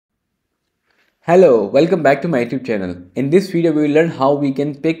Hello, welcome back to my YouTube channel. In this video, we will learn how we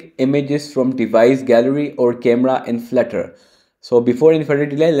can pick images from device gallery or camera in Flutter. So before any further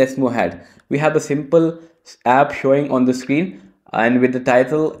delay, let's move ahead. We have a simple app showing on the screen and with the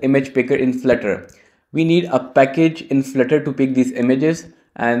title Image Picker in Flutter. We need a package in Flutter to pick these images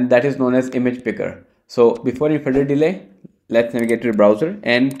and that is known as Image Picker. So before any further delay, let's navigate to the browser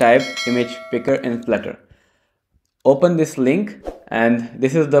and type Image Picker in Flutter. Open this link and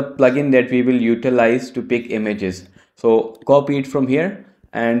this is the plugin that we will utilize to pick images. So copy it from here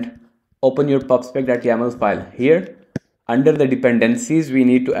and open your pubspec.yaml file. Here under the dependencies we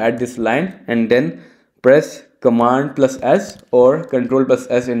need to add this line and then press command plus S or control plus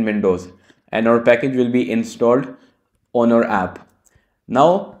S in Windows and our package will be installed on our app.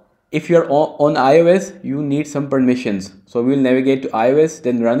 Now if you're on iOS, you need some permissions. So we will navigate to iOS,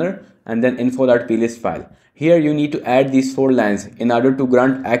 then runner and then info.plist file. Here you need to add these 4 lines in order to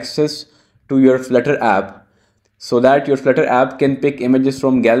grant access to your Flutter app so that your Flutter app can pick images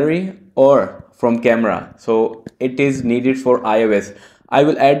from gallery or from camera. So it is needed for iOS. I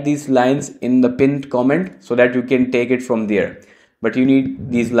will add these lines in the pinned comment so that you can take it from there. But you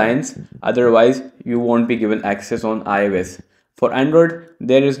need these lines, otherwise you won't be given access on iOS. For Android,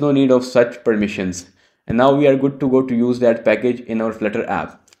 there is no need of such permissions. And now we are good to go to use that package in our Flutter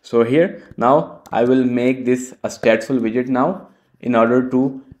app. So here now I will make this a stateful widget now in order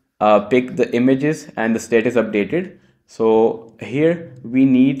to pick the images and the status updated. So here we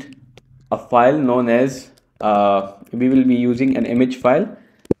need a file known as we will be using an image file.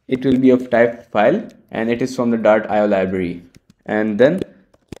 It will be of type file and it is from the .io library, and then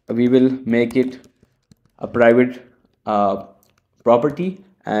we will make it a private property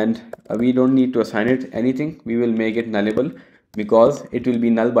and we don't need to assign it anything. We will make it nullable because it will be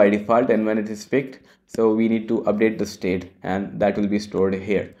null by default, and when it is picked, so we need to update the state and that will be stored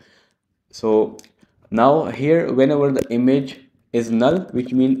here. So now here whenever the image is null,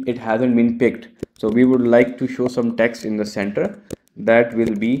 which means it hasn't been picked, so we would like to show some text in the center that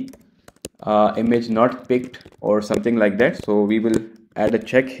will be image not picked or something like that. So we will add a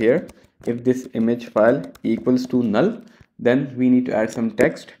check here. If this image file equals to null, then we need to add some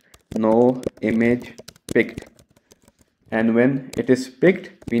text, no image picked, and when it is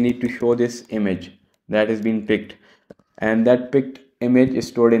picked we need to show this image that has been picked, and that picked image is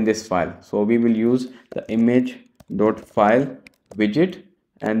stored in this file. So we will use the image.file widget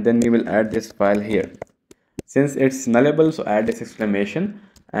and then we will add this file here. Since it's nullable, so add this exclamation,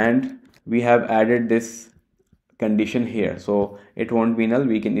 and we have added this condition here, so it won't be null.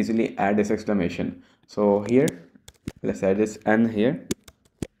 We can easily add this exclamation. So here let's add this n here,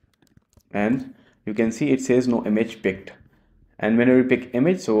 and you can see it says no image picked, and whenever we pick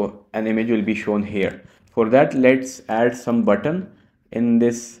image, so an image will be shown here. For that, let's add some button in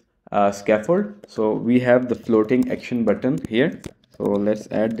this scaffold. So we have the floating action button here, so let's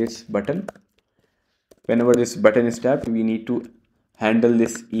add this button. Whenever this button is tapped, we need to handle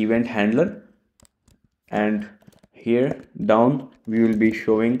this event handler, and here down we will be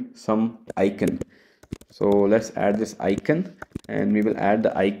showing some icon. So let's add this icon and we will add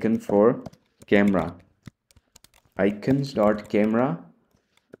the icon for camera, icons.camera,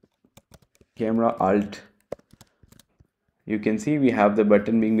 camera alt. You can see we have the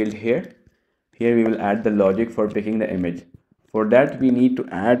button being built here. Here we will add the logic for picking the image. For that we need to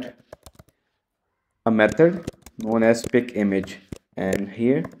add a method known as pick image, and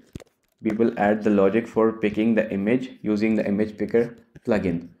here we will add the logic for picking the image using the image picker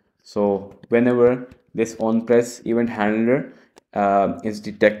plugin. So whenever this on press event handler is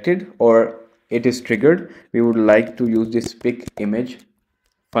detected or it is triggered, we would like to use this pick image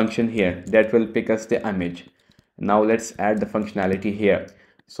function here that will pick us the image. Now let's add the functionality here.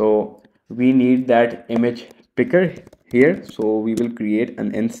 So we need that image picker here, so we will create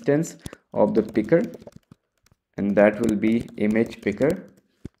an instance of the picker and that will be image picker,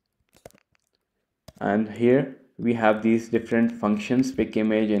 and here we have these different functions, pick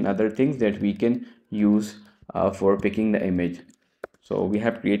image and other things that we can use for picking the image. So we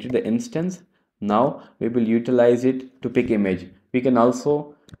have created the instance. Now we will utilize it to pick image. We can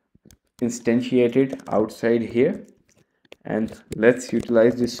also instantiate it outside here, and let's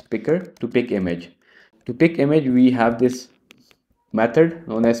utilize this picker to pick image. To pick image, we have this method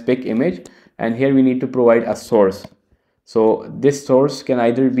known as pick image, and here we need to provide a source. So this source can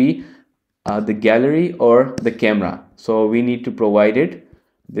either be the gallery or the camera, so we need to provide it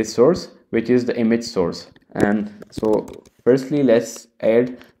this source, which is the image source. And so firstly let's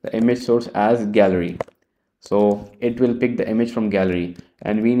add the image source as gallery, so it will pick the image from gallery,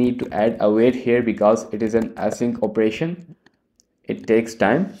 and we need to add await here because it is an async operation, it takes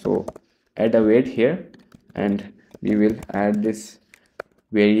time. So add a weight here, and we will add this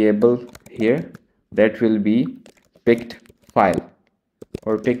variable here that will be picked file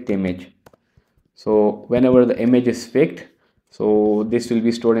or picked image. So whenever the image is picked, so this will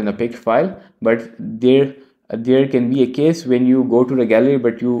be stored in a picked file. But there can be a case when you go to the gallery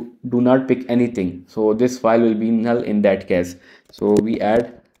but you do not pick anything, so this file will be null in that case. So we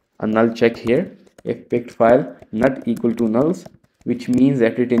add a null check here. If picked file not equal to nulls, which means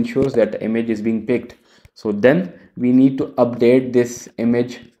that it ensures that the image is being picked, so then we need to update this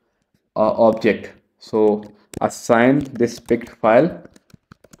image object. So assign this picked file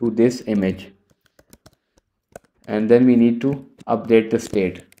to this image, and then we need to update the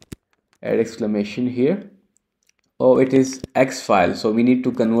state. Add exclamation here. Oh, it is X file, so we need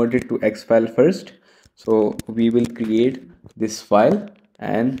to convert it to X file first. So we will create this file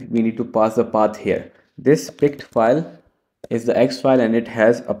and we need to pass the path here. This picked file is the X file and it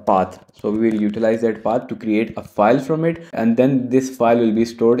has a path, so we will utilize that path to create a file from it, and then this file will be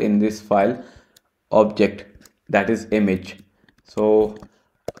stored in this file object, that is image. So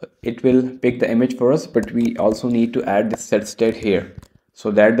it will pick the image for us, but we also need to add this set state here so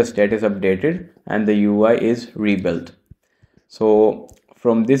that the state is updated and the UI is rebuilt. So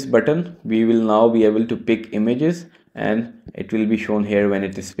from this button we will now be able to pick images and it will be shown here when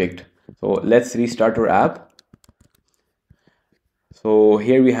it is picked. So let's restart our app. So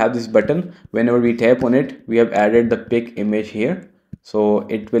here we have this button. Whenever we tap on it, we have added the pick image here, so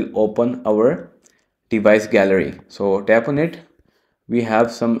it will open our device gallery. So tap on it. We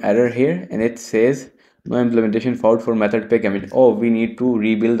have some error here and it says no implementation found for method pick image. Oh, we need to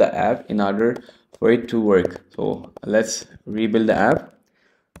rebuild the app in order for it to work. So let's rebuild the app.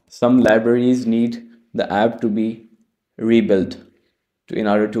 Some libraries need the app to be rebuilt in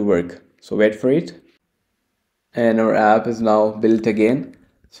order to work, so wait for it. And our app is now built again.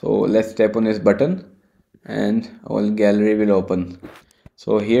 So let's tap on this button and our gallery will open.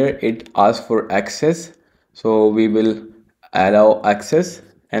 So here it asks for access, so we will allow access,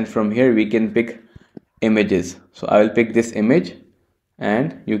 and from here we can pick images. So I will pick this image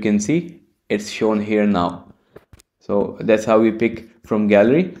and you can see it's shown here now. So that's how we pick from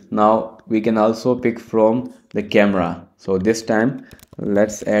gallery. Now we can also pick from the camera. So this time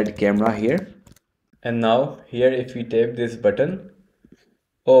let's add camera here, and now here if we tap this button,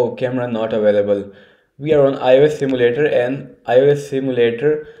 oh, camera not available. We are on iOS simulator and iOS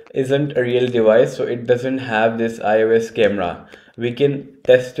simulator isn't a real device, so it doesn't have this iOS camera. We can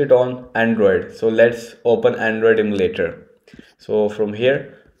test it on Android. So let's open Android emulator. So from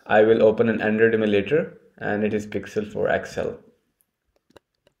here I will open an Android emulator and it is Pixel 4 XL.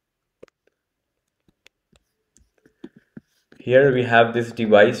 Here we have this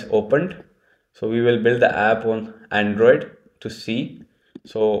device opened. So we will build the app on Android to see.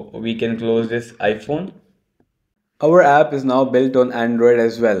 So we can close this iPhone. Our app is now built on Android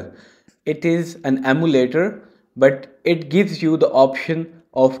as well. It is an emulator, but it gives you the option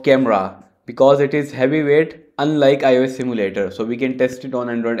of camera because it is heavyweight, unlike iOS simulator. So we can test it on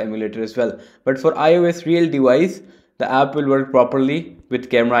Android emulator as well. But for iOS real device, the app will work properly with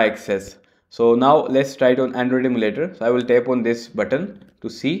camera access. So now let's try it on Android emulator. So I will tap on this button to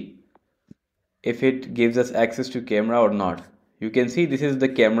see if it gives us access to camera or not. You can see this is the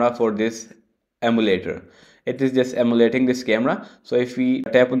camera for this emulator. It is just emulating this camera. So if we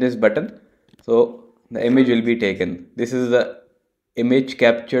tap on this button, so the image will be taken. This is the image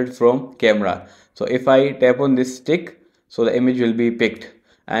captured from camera. So if I tap on this stick, so the image will be picked,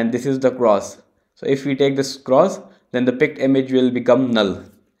 and this is the cross. So if we take this cross, then the picked image will become null.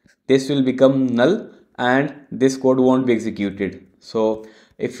 This will become null and this code won't be executed. So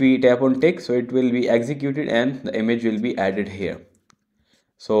if we tap on tick, so it will be executed and the image will be added here.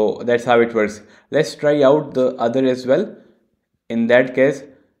 So that's how it works. Let's try out the other as well. In that case,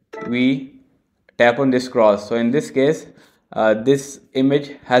 we tap on this cross. So in this case, this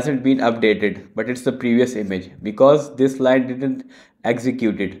image hasn't been updated, but it's the previous image because this line didn't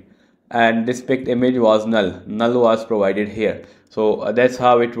execute it, and this picked image was null. Null was provided here. So that's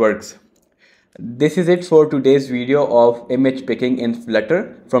how it works. This is it for today's video of image picking in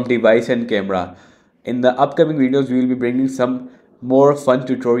Flutter from device and camera. In the upcoming videos, we will be bringing some more fun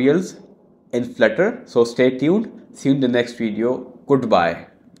tutorials in Flutter. So stay tuned. See you in the next video. Goodbye.